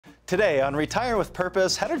Today on Retire with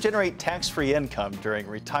Purpose, how to generate tax-free income during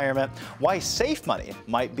retirement, why safe money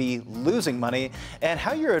might be losing money, and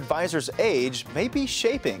how your advisor's age may be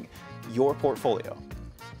shaping your portfolio.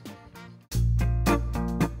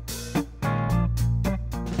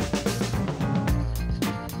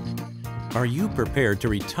 Are you prepared to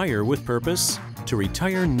retire with purpose? To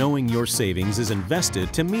retire knowing your savings is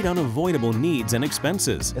invested to meet unavoidable needs and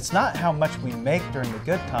expenses. It's not how much we make during the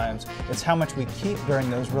good times, it's how much we keep during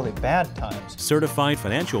those really bad times. Certified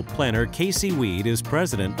financial planner Casey Weed is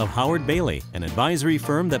president of Howard Bailey, an advisory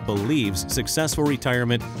firm that believes successful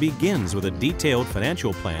retirement begins with a detailed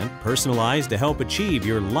financial plan personalized to help achieve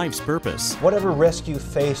your life's purpose. Whatever risk you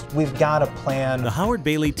faced, we've got a plan. The Howard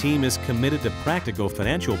Bailey team is committed to practical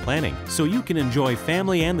financial planning so you can enjoy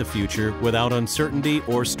family and the future without uncertainty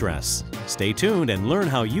or stress. Stay tuned and learn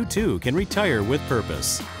how you too can retire with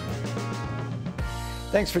purpose.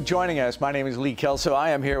 Thanks for joining us. My name is Lee Kelso. I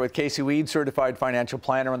am here with Casey Weed, certified financial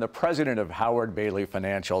planner and the president of Howard Bailey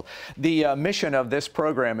Financial. The mission of this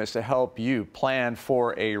program is to help you plan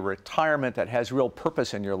for a retirement that has real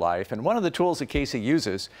purpose in your life. And one of the tools that Casey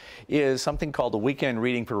uses is something called the Weekend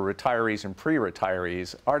Reading for Retirees and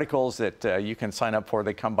Pre-Retirees. Articles that you can sign up for.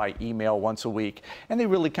 They come by email once a week, and they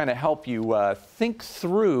really kind of help you think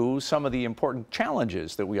through some of the important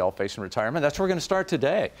challenges that we all face in retirement. That's where we're going to start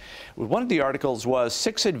today. One of the articles was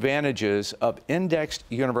 6 advantages of indexed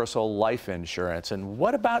universal life insurance. And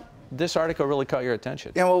what about this article really caught your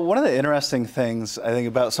attention? Yeah, well, one of the interesting things I think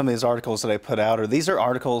about some of these articles that I put out are these are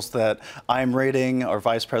articles that I'm reading, or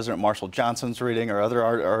Vice President Marshall Johnson's reading, or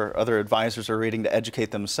other advisors are reading to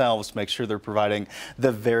educate themselves to make sure they're providing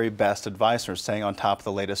the very best advice or staying on top of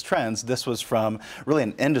the latest trends. This was from really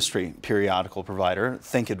an industry periodical provider,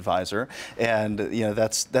 Think Advisor, and you know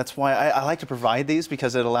that's why I like to provide these,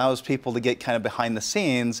 because it allows people to get kind of behind the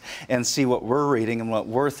scenes and see what we're reading and what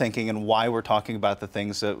we're thinking and why we're talking about the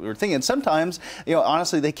things that we're thinking. And sometimes, you know,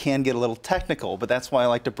 honestly, they can get a little technical, but that's why I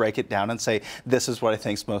like to break it down and say, this is what I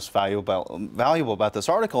think is most valuable about this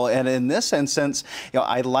article. And in this instance, you know,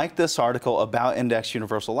 I like this article about indexed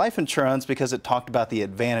universal life insurance because it talked about the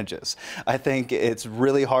advantages. I think it's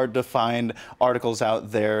really hard to find articles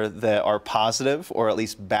out there that are positive or at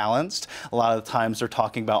least balanced. A lot of the times they're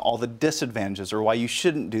talking about all the disadvantages or why you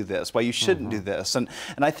shouldn't do this, why you shouldn't do this. And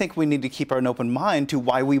I think we need to keep an open mind to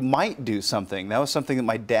why we might do something. That was something that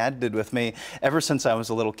my dad did with me ever since I was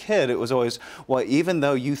a little kid. It was always, well, even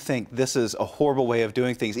though you think this is a horrible way of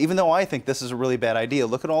doing things, even though I think this is a really bad idea,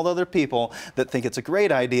 look at all the other people that think it's a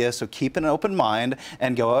great idea, so keep an open mind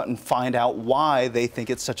and go out and find out why they think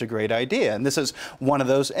it's such a great idea. And this is one of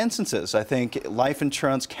those instances. I think life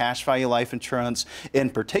insurance, cash value life insurance in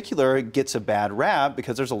particular, gets a bad rap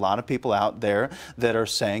because there's a lot of people out there that are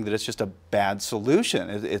saying that it's just a bad solution.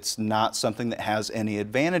 It's not something that has any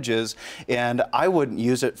advantages, and I wouldn't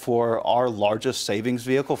use it for our largest savings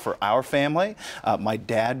vehicle for our family. My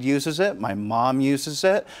dad uses it, my mom uses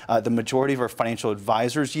it, the majority of our financial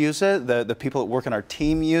advisors use it, the people that work on our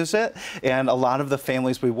team use it, and a lot of the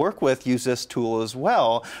families we work with use this tool as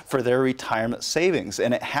well for their retirement savings.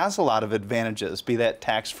 And it has a lot of advantages, be that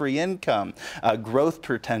tax-free income, growth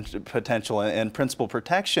potential and principal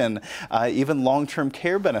protection, even long-term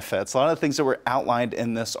care benefits, a lot of the things that were outlined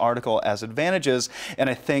in this article as advantages. And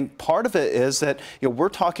I think part of it is that, you know, we're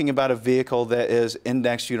talking about a vehicle that is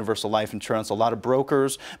indexed universal life insurance. A lot of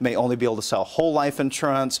brokers may only be able to sell whole life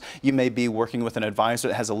insurance. You may be working with an advisor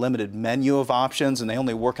that has a limited menu of options and they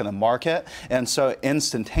only work in the market. And so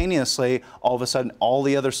instantaneously, all of a sudden, all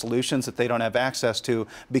the other solutions that they don't have access to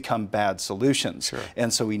become bad solutions. Sure.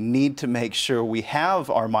 And so we need to make sure we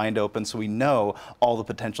have our mind open so we know all the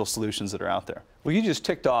potential solutions that are out there. Well, you just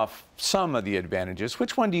ticked off some of the advantages.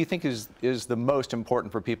 Which one do you think is the most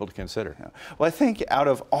important for people to consider? Yeah. Well, I think out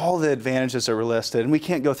of all the advantages that were listed, and we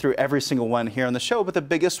can't go through every single one here on the show, but the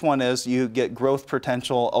biggest one is you get growth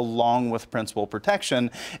potential along with principal protection.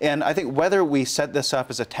 And I think whether we set this up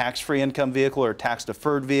as a tax-free income vehicle or a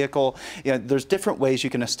tax-deferred vehicle, you know, there's different ways you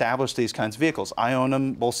can establish these kinds of vehicles. I own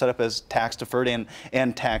them both set up as tax-deferred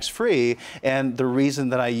and tax-free, and the reason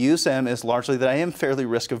that I use them is largely that I am fairly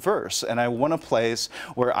risk-averse, and I want to place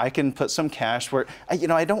where I can put some cash where, you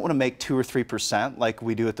know, I don't want to make 2 or 3% like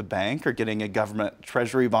we do at the bank or getting a government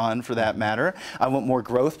treasury bond for that matter. I want more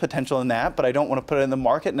growth potential in that, but I don't want to put it in the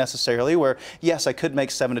market necessarily where, yes, I could make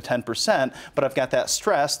 7 to 10%, but I've got that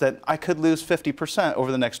stress that I could lose 50%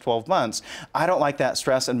 over the next 12 months. I don't like that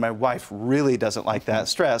stress, and my wife really doesn't like that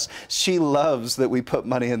stress. She loves that we put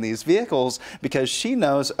money in these vehicles because she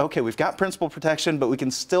knows, okay, we've got principal protection, but we can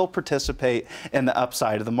still participate in the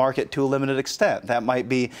upside of the market to a limited extent. That might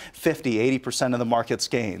be 50, 80% of the market's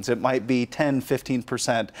gains. It might be 10,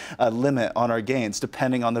 15% limit on our gains,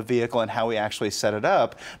 depending on the vehicle and how we actually set it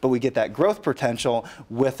up. But we get that growth potential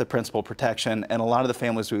with the principal protection. And a lot of the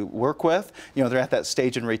families we work with, you know, they're at that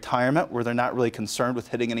stage in retirement where they're not really concerned with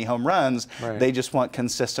hitting any home runs. Right. They just want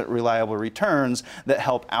consistent, reliable returns that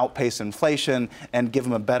help outpace inflation and give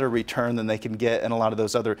them a better return than they can get in a lot of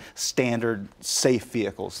those other standard safe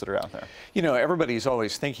vehicles that are out there. You know, everybody's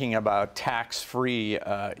always thinking about tax-free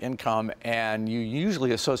income, and you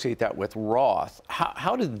usually associate that with Roth.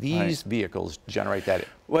 How do these vehicles generate that?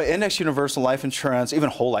 Well, index universal life insurance, even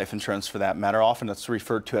whole life insurance for that matter, often it's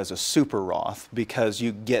referred to as a super Roth because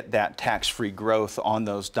you get that tax-free growth on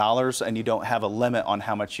those dollars and you don't have a limit on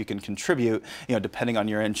how much you can contribute, you know, depending on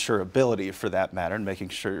your insurability for that matter, and making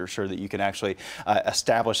sure you're sure that you can actually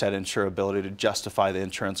establish that insurability to justify the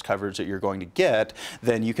insurance coverage that you're going to get.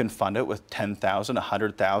 Then you can fund it with $10,000,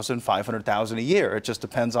 $100,000, $500,000 a year. It just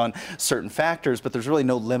depends on certain factors, but there's really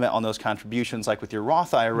no limit on those contributions. Like with your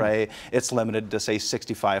Roth IRA, it's limited to say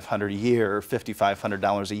 $6,500 a year or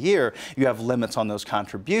 $5,500 a year. You have limits on those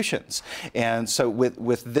contributions. And so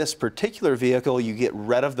with this particular vehicle, you get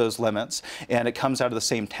rid of those limits, and it comes out of the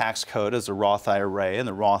same tax code as the Roth IRA and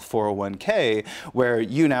the Roth 401k, where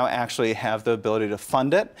you now actually have the ability to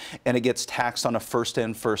fund it, and it gets taxed on a first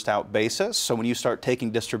in, first out basis. So when you start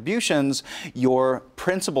taking distributions, your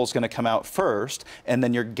principal is going to come out first, and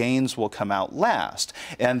then your gains will come out last.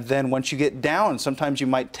 And then once you get down, sometimes you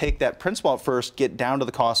might take that principal out first, get down to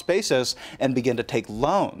the cost basis, and begin to take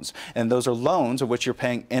loans. And those are loans of which you're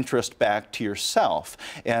paying interest back to yourself.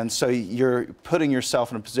 And so you're putting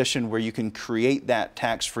yourself in a position where you can create that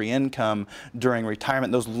tax-free income during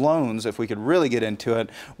retirement. Those loans, if we could really get into it,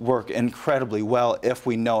 work incredibly well if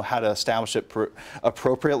we know how to establish it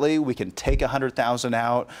appropriately. We can take $100,000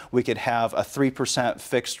 out. We could have a 3%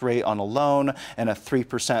 fixed rate on a loan and a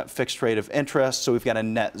 3% fixed rate of interest. So we've got a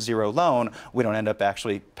net zero loan. We don't end up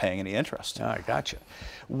actually paying any interest. I gotcha.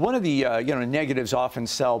 One of the negatives often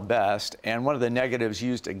sell best, and one of the negatives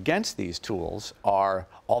used against these tools are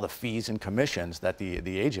all the fees and commissions that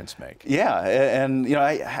the agents make. Yeah, and you know,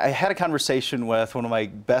 I had a conversation with one of my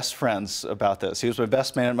best friends about this. He was my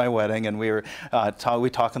best man at my wedding, and we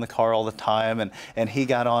talk in the car all the time. And he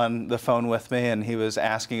got on the phone with me, and he was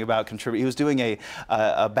asking about contributing. He was doing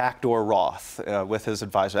a backdoor Roth with his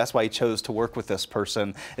advisor. That's why he chose to work with this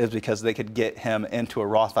person, is because they could get him into a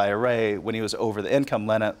Roth IRA when he was over the income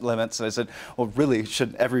limits. And I said, well, really,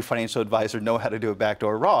 should every financial advisor know how to do a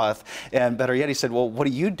backdoor Roth? And better yet, he said, well, what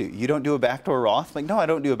do you do? You don't do a backdoor Roth? I'm like, no, I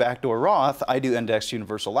don't do a backdoor Roth. I do indexed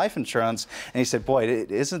universal life insurance. And he said, boy,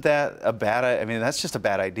 isn't that a bad, I mean, that's just a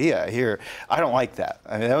bad idea here. I don't like that.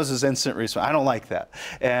 I mean, that was his instant response. I don't like that.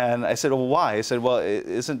 And I said, well, why? He said, well, it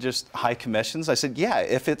isn't just high commissions. I said, yeah,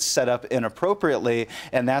 if it's set up inappropriately,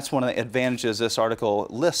 and that's one of the advantages this article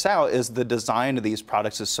lists out, is the design of these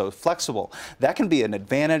products is so flexible. That can be an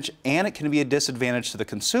advantage, and it can be a disadvantage to the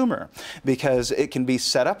consumer, because it can be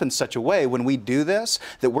set up in such a way when we do this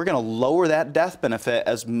that we're going to lower that death benefit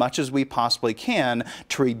as much as we possibly can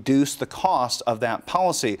to reduce the cost of that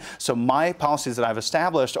policy. So my policies that I've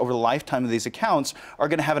established over the lifetime of these accounts are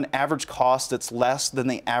going to have an average cost that's less than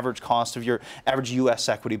the average cost of your average U.S.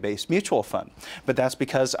 equity-based mutual fund. But that's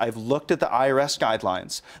because I've looked at the IRS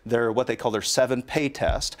guidelines. They're what they call their 7-pay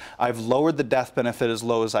test. I've lowered the death benefit as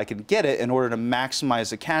low as I can get it in order to maximize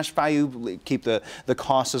the cash value, keep the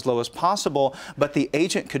cost as low as possible, but the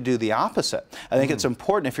agent could do the opposite. I think it's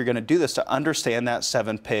important, if you're going to do this, to understand that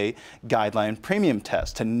 7-pay guideline premium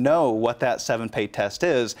test, to know what that 7-pay test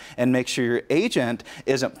is, and make sure your agent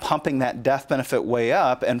isn't pumping that death benefit way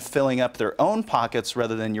up and filling up their own pockets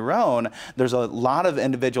rather than your own. There's a lot of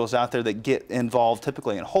individuals out there that get involved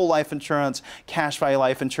typically in whole life insurance, cash value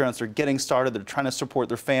life insurance. They're getting started, they're trying to support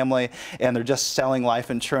their family, and they're just selling life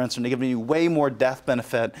insurance, and they're giving you way more death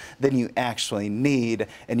benefit than you actually need,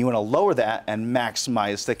 and you want to lower that and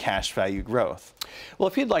maximize the cash value growth. Well,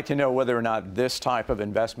 if you'd like to know whether or not this type of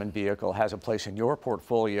investment vehicle has a place in your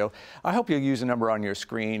portfolio, I hope you'll use the number on your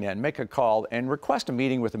screen and make a call and request a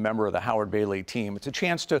meeting with a member of the Howard Bailey team. It's a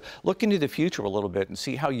chance to look into the future a little bit and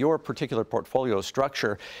see how your particular portfolio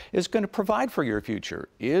structure is going to provide for your future.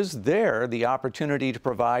 Is there the opportunity to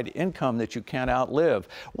provide income that you can't outlive?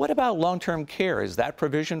 What about long-term care? Is that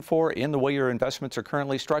provision for in the way your investments are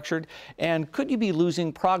currently structured? And could you be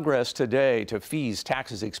losing progress today to fees,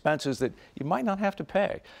 taxes, expenses that you might not have to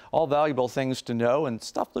pay? All valuable things to know and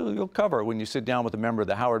stuff that you'll cover when you sit down with a member of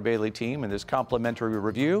the Howard Bailey team in this complimentary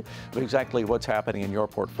review of exactly what's happening in your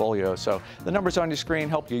portfolio. So the numbers on your screen,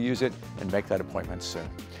 help you use it and make that appointment soon.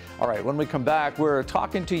 All right, when we come back, we're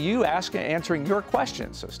talking to you, answering your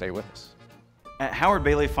questions, so stay with us. At Howard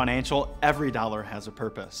Bailey Financial, every dollar has a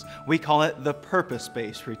purpose. We call it the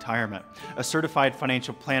purpose-based retirement. A certified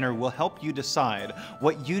financial planner will help you decide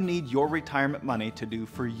what you need your retirement money to do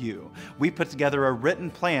for you. We put together a written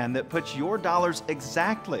plan that puts your dollars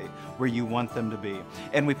exactly where you want them to be.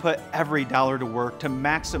 And we put every dollar to work to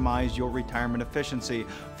maximize your retirement efficiency.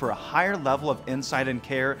 For a higher level of insight and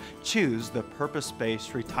care, choose the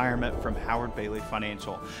purpose-based retirement from Howard Bailey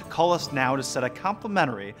Financial. Call us now to set a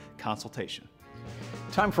complimentary consultation.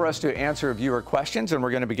 Time for us to answer viewer questions, and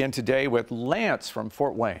we're going to begin today with Lance from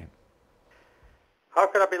Fort Wayne. How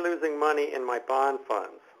could I be losing money in my bond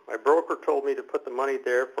funds? My broker told me to put the money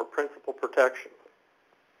there for principal protection.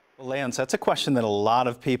 Well, Lance, that's a question that a lot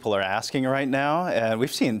of people are asking right now, and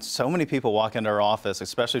we've seen so many people walk into our office,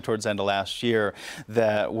 especially towards the end of last year,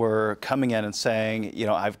 that were coming in and saying, you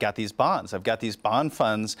know, I've got these bonds, I've got these bond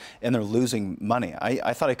funds, and they're losing money.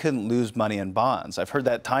 I thought I couldn't lose money in bonds. I've heard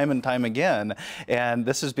that time and time again, and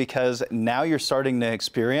this is because now you're starting to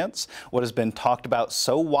experience what has been talked about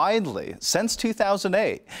so widely since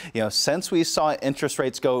 2008. You know, since we saw interest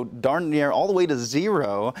rates go darn near all the way to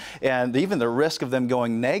zero, and even the risk of them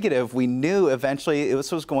going negative, we knew eventually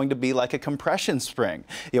this was going to be like a compression spring.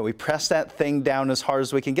 You know, we press that thing down as hard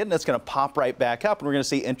as we can get, and it's going to pop right back up, and we're going to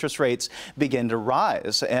see interest rates begin to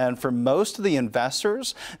rise. And for most of the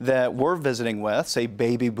investors that we're visiting with, say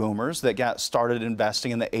baby boomers that got started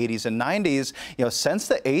investing in the 80s and 90s, you know, since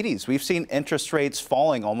the 80s, we've seen interest rates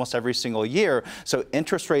falling almost every single year. So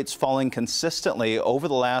interest rates falling consistently over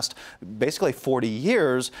the last basically 40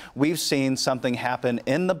 years, we've seen something happen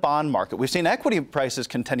in the bond market. We've seen equity prices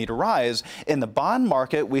continue to rise. In the bond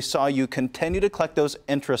market, we saw you continue to collect those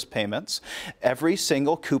interest payments. Every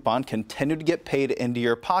single coupon continued to get paid into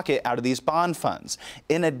your pocket out of these bond funds.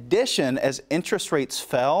 In addition, as interest rates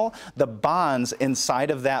fell, the bonds inside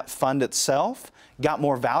of that fund itself got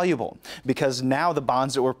more valuable, because now the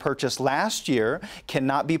bonds that were purchased last year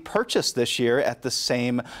cannot be purchased this year at the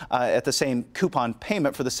same coupon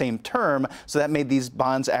payment for the same term. So that made these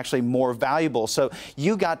bonds actually more valuable. So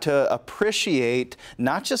you got to appreciate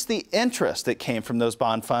not just the interest that came from those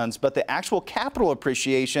bond funds, but the actual capital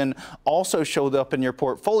appreciation also showed up in your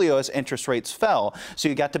portfolio as interest rates fell. So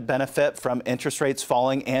you got to benefit from interest rates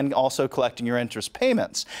falling and also collecting your interest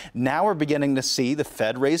payments. Now we're beginning to see the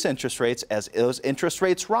Fed raise interest rates. As those interest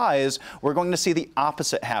rates rise, we're going to see the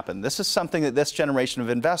opposite happen. This is something that this generation of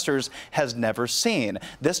investors has never seen.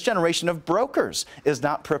 This generation of brokers is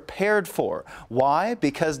not prepared for. Why?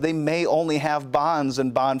 Because they may only have bonds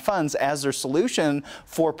and bond funds as their solution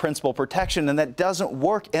for principal protection, and that doesn't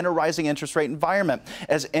work in a rising interest rate environment.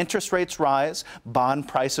 As interest rates rise, bond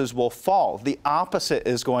prices will fall. The opposite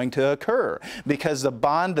is going to occur, because the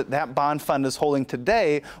bond that bond fund is holding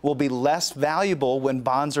today will be less valuable when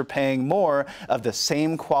bonds are paying more of the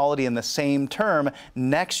same quality in the same term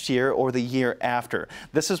next year or the year after.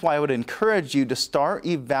 This is why I would encourage you to start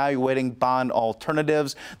evaluating bond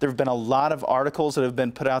alternatives. There have been a lot of articles that have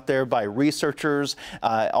been put out there by researchers,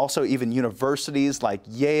 also even universities like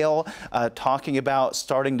Yale, talking about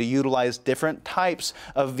starting to utilize different types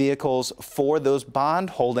of vehicles for those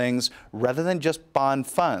bond holdings rather than just bond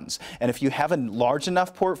funds. And if you have a large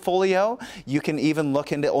enough portfolio, you can even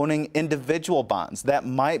look into owning individual bonds. That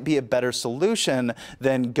might be a better solution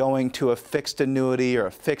than going to a fixed annuity or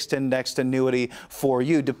a fixed indexed annuity for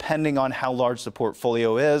you, depending on how large the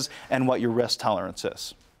portfolio is and what your risk tolerance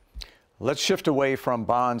is. Let's shift away from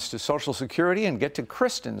bonds to Social Security and get to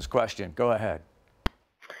Kristen's question. Go ahead.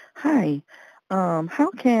 Hi.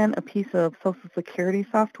 How can a piece of Social Security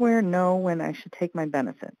software know when I should take my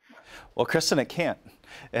benefits? Well, Kristen, it can't.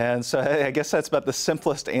 And so I guess that's about the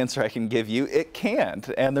simplest answer I can give you. It can't.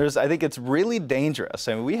 And I think it's really dangerous.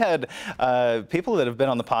 I mean, we had people that have been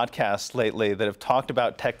on the podcast lately that have talked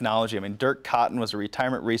about technology. I mean, Dirk Cotton was a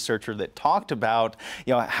retirement researcher that talked about,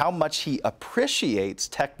 how much he appreciates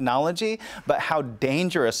technology, but how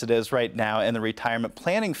dangerous it is right now in the retirement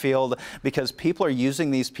planning field, because people are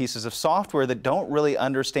using these pieces of software that don't really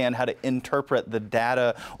understand how to interpret the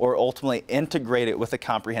data or ultimately integrate it with a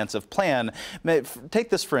comprehensive plan. Take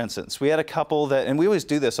this for instance. We had a couple that, and we always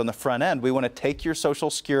do this on the front end, we want to take your Social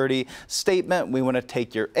Security statement, we want to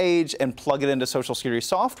take your age and plug it into Social Security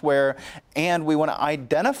software, and we want to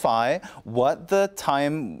identify what the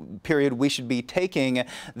time period we should be taking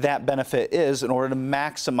that benefit is in order to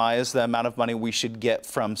maximize the amount of money we should get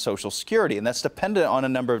from Social Security. And that's dependent on a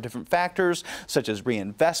number of different factors, such as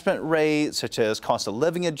reinvestment rate, such as cost of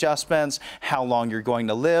living adjustments, how long you're going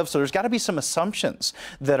to live. So there's got to be some assumptions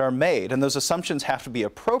that are made, and those assumptions have to be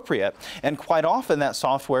appropriate. And quite often that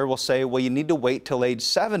software will say, well, you need to wait till age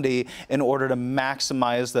 70 in order to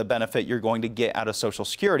maximize the benefit you're going to get out of Social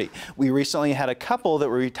Security. We recently had a couple that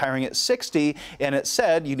were retiring at 60, and it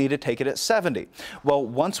said you need to take it at 70. Well,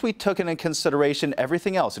 once we took into consideration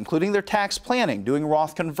everything else, including their tax planning, doing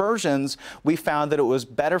Roth conversions, we found that it was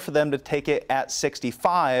better for them to take it at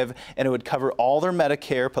 65, and it would cover all their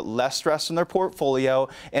Medicare, put less stress in their portfolio,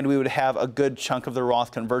 and we would have a good chunk of the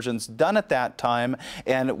Roth conversions done at that time.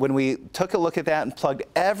 And when we took a look at that and plugged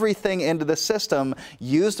everything into the system,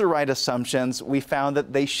 used the right assumptions, we found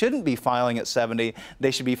that they shouldn't be filing at 70,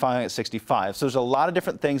 they should be filing at 65. So there's a lot of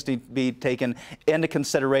different things to be taken into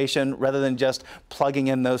consideration rather than just plugging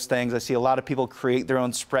in those things. I see a lot of people create their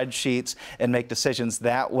own spreadsheets and make decisions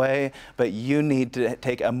that way, but you need to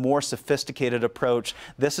take a more sophisticated approach.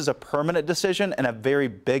 This is a permanent decision and a very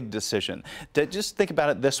big decision. Just think about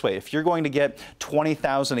it this way. If you're going to get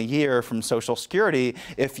 $20,000 a year from Social Security,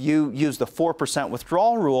 if you use the 4%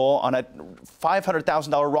 withdrawal rule on a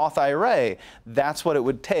 $500,000 Roth IRA, that's what it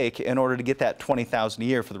would take in order to get that $20,000 a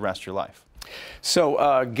year for the rest of your life. So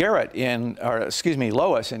Lois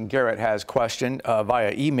in Garrett has a question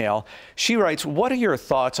via email. She writes, what are your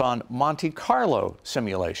thoughts on Monte Carlo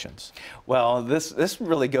simulations? Well, this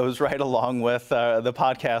really goes right along with the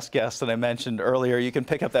podcast guest that I mentioned earlier. You can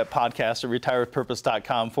pick up that podcast at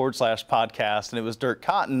retirewithpurpose.com/podcast. And it was Dirk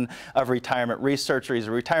Cotton of Retirement Researcher. He's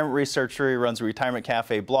a retirement researcher. He runs a Retirement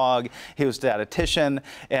Cafe blog. He was a statistician,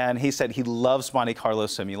 and he said he loves Monte Carlo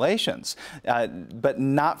simulations, but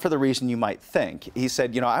not for the reason you might think. He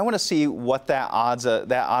said, I want to see what that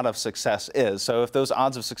odd of success is. So if those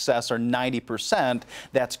odds of success are 90%,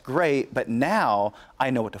 that's great, but now I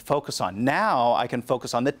know what to focus on. Now I can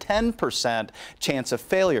focus on the 10% chance of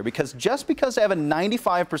failure, because just because I have a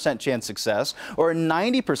 95% chance success or a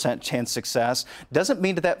 90% chance success doesn't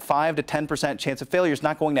mean that 5 to 10% chance of failure is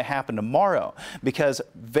not going to happen tomorrow, because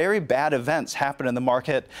very bad events happen in the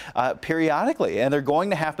market periodically, and they're going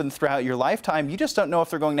to happen throughout your lifetime. You just don't know if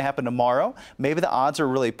they're going to happen tomorrow. Maybe the odds are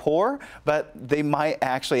really poor, but they might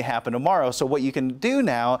actually happen tomorrow. So what you can do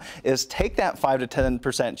now is take that 5 to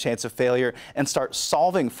 10% chance of failure and start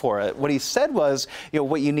solving for it. What he said was,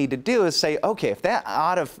 what you need to do is say, okay, if that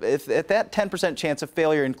 10% chance of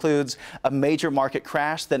failure includes a major market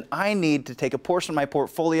crash, then I need to take a portion of my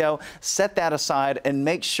portfolio, set that aside, and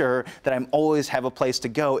make sure that I'm always have a place to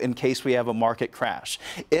go in case we have a market crash.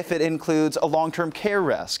 If it includes a long-term care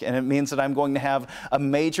risk, and it means that I'm going to have a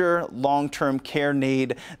major long-term care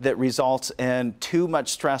need that results in too much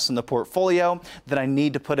stress in the portfolio, then I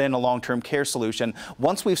need to put in a long-term care solution.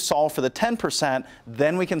 Once we've solved for the 10%,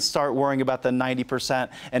 then we can start worrying about the 90%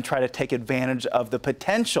 and try to take advantage of the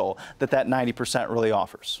potential that 90% really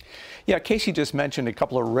offers. Yeah, Casey just mentioned a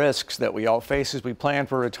couple of risks that we all face as we plan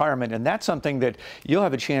for retirement, and that's something that you'll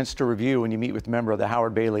have a chance to review when you meet with a member of the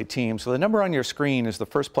Howard Bailey team. So the number on your screen is the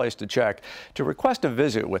first place to check to request a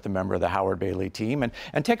visit with a member of the Howard Bailey team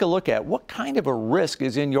and take a look at what kind of a risk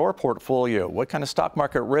is in your portfolio. What kind of stock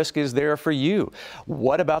market risk is there for you?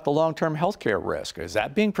 What about the long-term healthcare risk? Is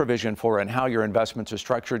that being provisioned for, and how your investments are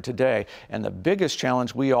structured today? And the biggest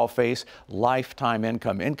challenge we all face, lifetime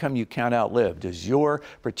income you can't outlive. Does your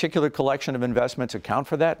particular collection of investments account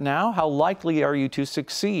for that now? How likely are you to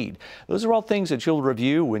succeed? Those are all things that you'll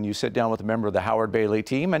review when you sit down with a member of the Howard Bailey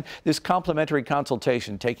team. And this complimentary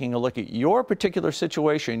consultation, taking a look at your particular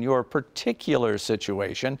situation,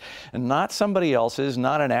 and not somebody else's,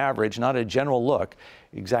 not an average, not a general look.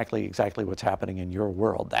 exactly what's happening in your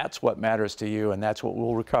world. That's what matters to you, and that's what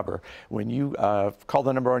we'll recover when you call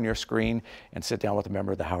the number on your screen and sit down with a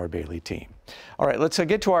member of the Howard Bailey team. All right, let's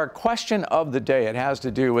get to our question of the day. It has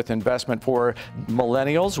to do with investment for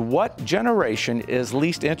millennials. What generation is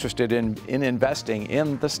least interested in investing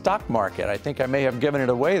in the stock market? I think I may have given it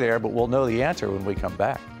away there, but we'll know the answer when we come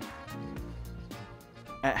back.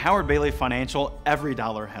 At Howard Bailey Financial, every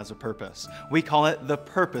dollar has a purpose. We call it the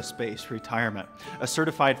purpose-based retirement. A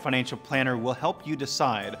certified financial planner will help you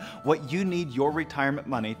decide what you need your retirement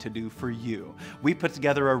money to do for you. We put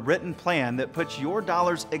together a written plan that puts your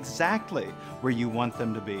dollars exactly where you want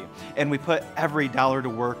them to be. And we put every dollar to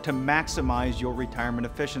work to maximize your retirement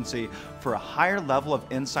efficiency. For a higher level of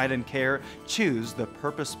insight and care, choose the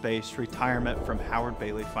purpose-based retirement from Howard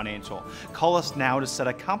Bailey Financial. Call us now to set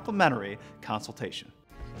a complimentary consultation.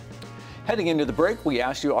 Heading into the break, we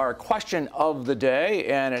asked you our question of the day,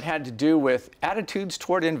 and it had to do with attitudes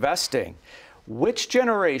toward investing. Which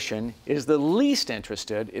generation is the least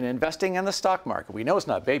interested in investing in the stock market? We know it's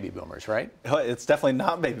not baby boomers, right? It's definitely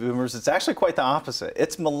not baby boomers. It's actually quite the opposite.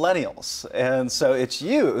 It's millennials. And so it's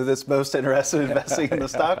you that's most interested in investing in the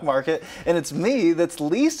stock market, and it's me that's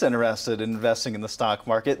least interested in investing in the stock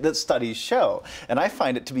market that studies show. And I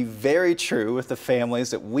find it to be very true with the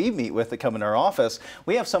families that we meet with that come in our office.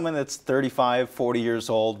 We have someone that's 35, 40 years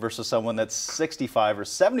old versus someone that's 65 or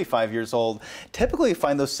 75 years old. Typically, you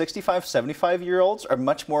find those 65, 75-year-olds are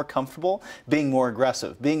much more comfortable being more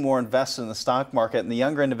aggressive, being more invested in the stock market, and the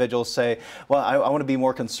younger individuals say, well, I want to be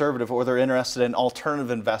more conservative, or they're interested in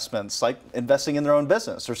alternative investments like investing in their own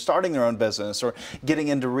business or starting their own business or getting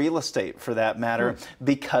into real estate for that matter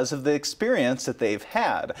because of the experience that they've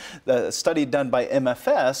had. The study done by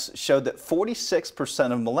MFS showed that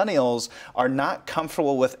 46% of millennials are not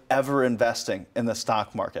comfortable with ever investing in the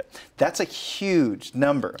stock market. That's a huge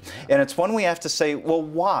number, and it's one we have to say, well,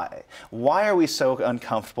 why? Why are we so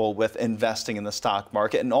uncomfortable with investing in the stock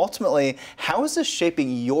market? And ultimately, how is this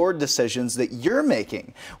shaping your decisions that you're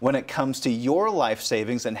making when it comes to your life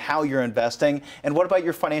savings and how you're investing? And what about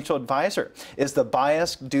your financial advisor? Is the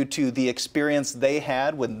bias due to the experience they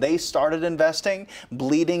had when they started investing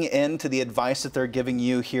bleeding into the advice that they're giving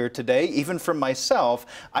you here today? Even for myself,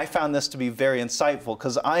 I found this to be very insightful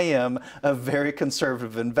because I am a very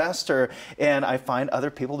conservative investor, and I find other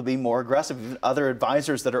people to be more aggressive. Even other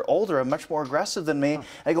advisors that are older are much more aggressive than me.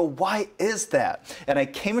 I go, why is that? And I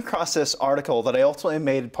came across this article that I ultimately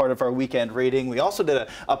made part of our weekend reading. We also did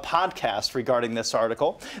a podcast regarding this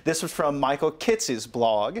article. This was from Michael Kitce's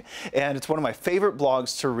blog, and it's one of my favorite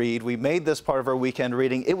blogs to read. We made this part of our weekend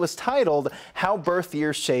reading. It was titled, How Birth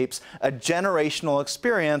Year Shapes a Generational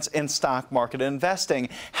Experience in Stock Market Investing.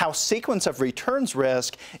 How sequence of returns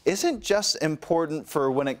risk isn't just important for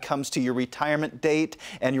when it comes to your retirement date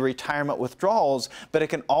and your retirement withdrawals, but it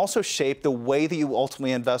can also shape the way that you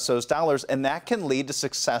ultimately invest those dollars, and that can lead to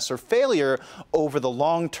success or failure over the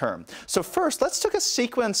long term. So first, let's take a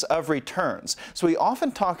sequence of returns. So we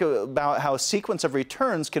often talk about how a sequence of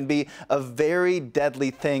returns can be a very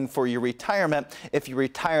deadly thing for your retirement. If you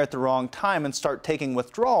retire at the wrong time and start taking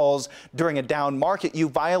withdrawals during a down market, you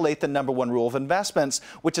violate the #1 rule of investments,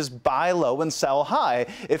 which is buy low and sell high.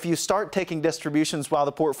 If you start taking distributions while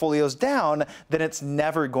the portfolio's down, then it's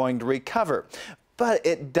never going to recover. But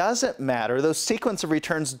it doesn't matter. Those sequence of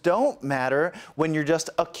returns don't matter when you're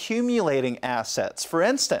just accumulating assets. For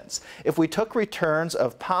instance, if we took returns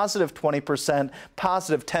of positive 20%,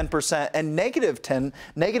 positive 10%, and negative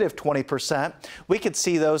 20%, we could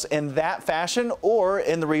see those in that fashion, or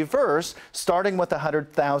in the reverse, starting with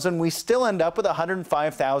 $100,000, we still end up with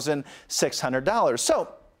 $105,600. So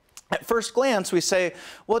at first glance, we say,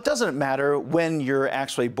 well, it doesn't matter when you're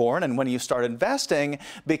actually born and when you start investing,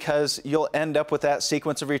 because you'll end up with that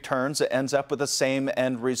sequence of returns that ends up with the same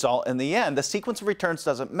end result in the end. The sequence of returns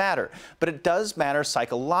doesn't matter, but it does matter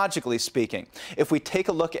psychologically speaking. If we take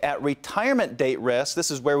a look at retirement date risk, this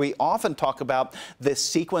is where we often talk about the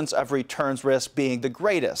sequence of returns risk being the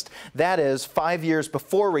greatest. That is 5 years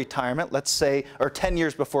before retirement, let's say, or 10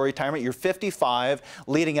 years before retirement, you're 55,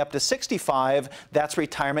 leading up to 65, that's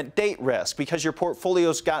retirement date risk. Because your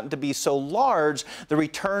portfolio's gotten to be so large, the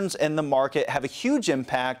returns in the market have a huge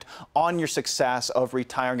impact on your success of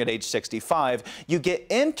retiring at age 65. You get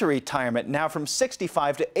into retirement now from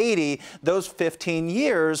 65 to 80, those 15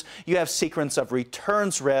 years, you have sequence of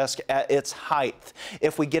returns risk at its height.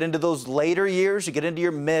 If we get into those later years, you get into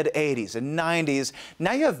your mid-80s and 90s,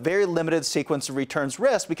 now you have very limited sequence of returns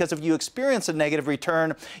risk, because if you experience a negative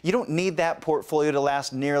return, you don't need that portfolio to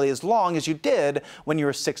last nearly as long as you did when you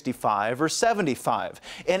were 65 65 or 75.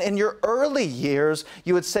 And in your early years,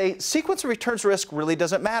 you would say sequence of returns risk really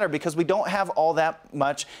doesn't matter because we don't have all that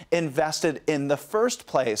much invested in the first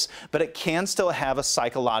place, but it can still have a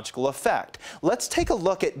psychological effect. Let's take a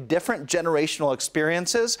look at different generational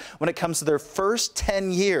experiences when it comes to their first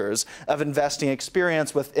 10 years of investing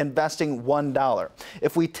experience with investing $1.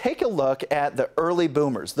 If we take a look at the early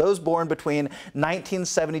boomers, those born between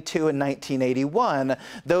 1972 and 1981,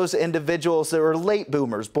 those individuals that were late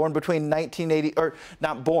boomers, born between 1980, or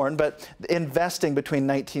not born, but investing between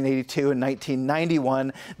 1982 and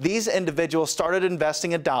 1991, these individuals started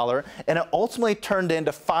investing $1, and it ultimately turned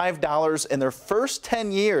into $5 in their first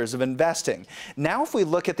 10 years of investing. Now, if we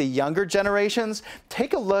look at the younger generations,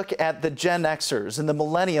 take a look at the Gen Xers and the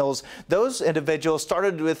millennials. Those individuals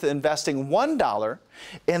started with investing $1,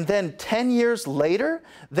 and then 10 years later,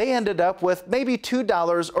 they ended up with maybe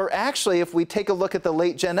 $2, or actually, if we take a look at the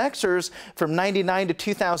late Gen Xers from 99 to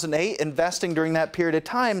 2008, investing during that period of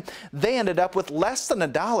time, they ended up with less than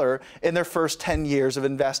 $1 in their first 10 years of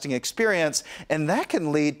investing experience, and that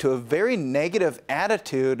can lead to a very negative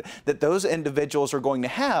attitude that those individuals are going to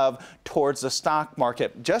have towards the stock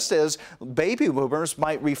market, just as baby boomers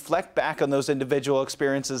might reflect back on those individual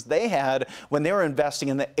experiences they had when they were investing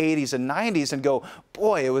in the 80s and 90s and go,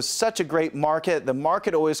 boy, it was such a great market. The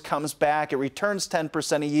market always comes back. It returns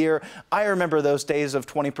 10% a year. I remember those days of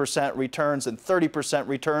 20% returns and 30%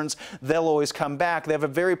 returns. They'll always come back. They have a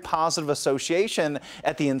very positive association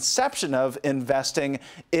at the inception of investing,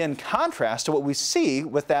 in contrast to what we see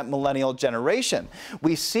with that millennial generation.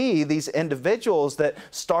 We see these individuals that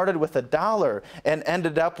started with $1 and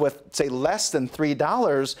ended up with, say, less than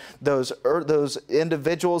 $3. Those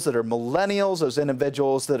individuals that are millennials, those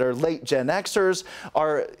individuals that are late Gen Xers,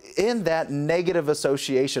 are in that negative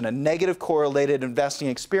association, a negative correlated investing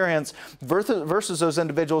experience versus those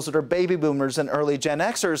individuals that are baby boomers and early Gen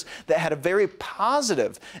Xers that had a very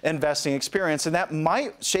positive investing experience, and that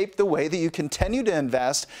might shape the way that you continue to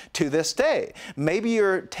invest to this day. Maybe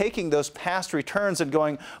you're taking those past returns and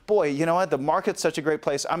going, boy, you know what, the market's such a great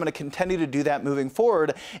place, I'm going to continue to do that moving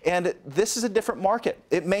forward, and this is a different market.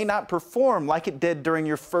 It may not perform like it did during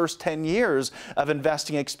your first 10 years of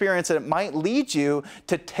investing experience, and it might lead you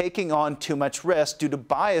to taking on too much risk due to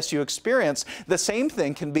bias you experience. The same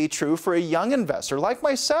thing can be true for a young investor like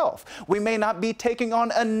myself. We may not be taking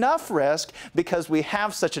on enough risk because we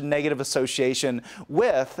have such a negative association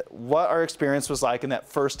with what our experience was like in that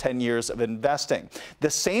first 10 years of investing. The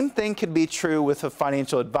same thing can be true with a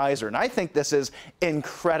financial advisor, and I think this is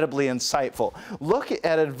incredibly insightful. Look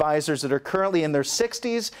at advisors that are currently in their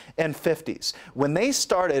 60s and 50s. When they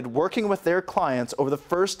started working with their clients over the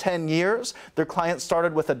first 10 years, their clients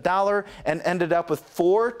started with $1 and ended up with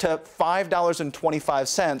 $4 to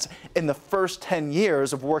 $5.25 in the first 10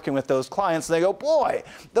 years of working with those clients. And they go, boy,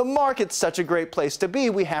 the market's such a great place to be.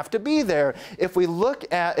 We have to be there. If we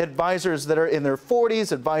look at advisors that are in their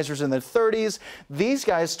 40s, advisors in their 30s, these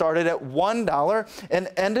guys started at $1 and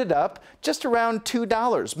ended up just around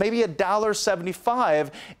 $2, maybe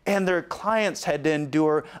 $1.75, and their clients had to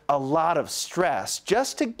endure a lot of stress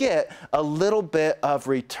just to get a little bit of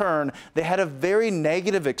return. They had a very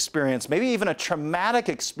negative experience, maybe even a traumatic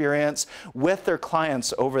experience with their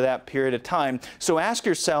clients over that period of time. So ask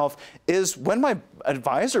yourself, is when my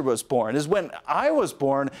advisor was born, is when I was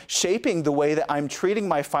born, shaping the way that I'm treating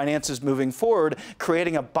my finances moving forward,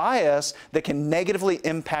 creating a bias that can negatively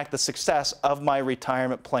impact the success of my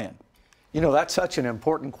retirement plan? You know, that's such an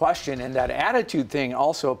important question, and that attitude thing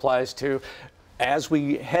also applies to as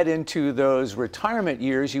we head into those retirement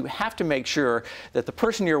years. You have to make sure that the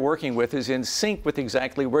person you're working with is in sync with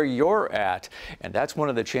exactly where you're at. And that's one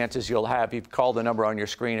of the chances you'll have. You've called the number on your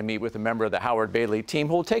screen and meet with a member of the Howard Bailey team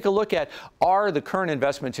who will take a look at, are the current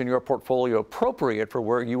investments in your portfolio appropriate for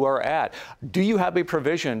where you are at? Do you have a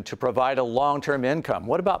provision to provide a long-term income?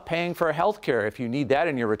 What about paying for health care if you need that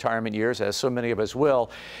in your retirement years, as so many of us will?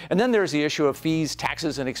 And then there's the issue of fees,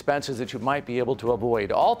 taxes, and expenses that you might be able to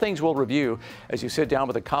avoid. All things we'll review as you sit down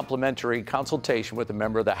with a complimentary consultation with a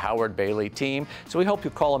member of the Howard Bailey team. So we hope you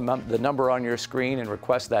call the number on your screen and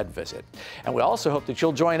request that visit. And we also hope that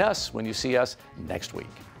you'll join us when you see us next week.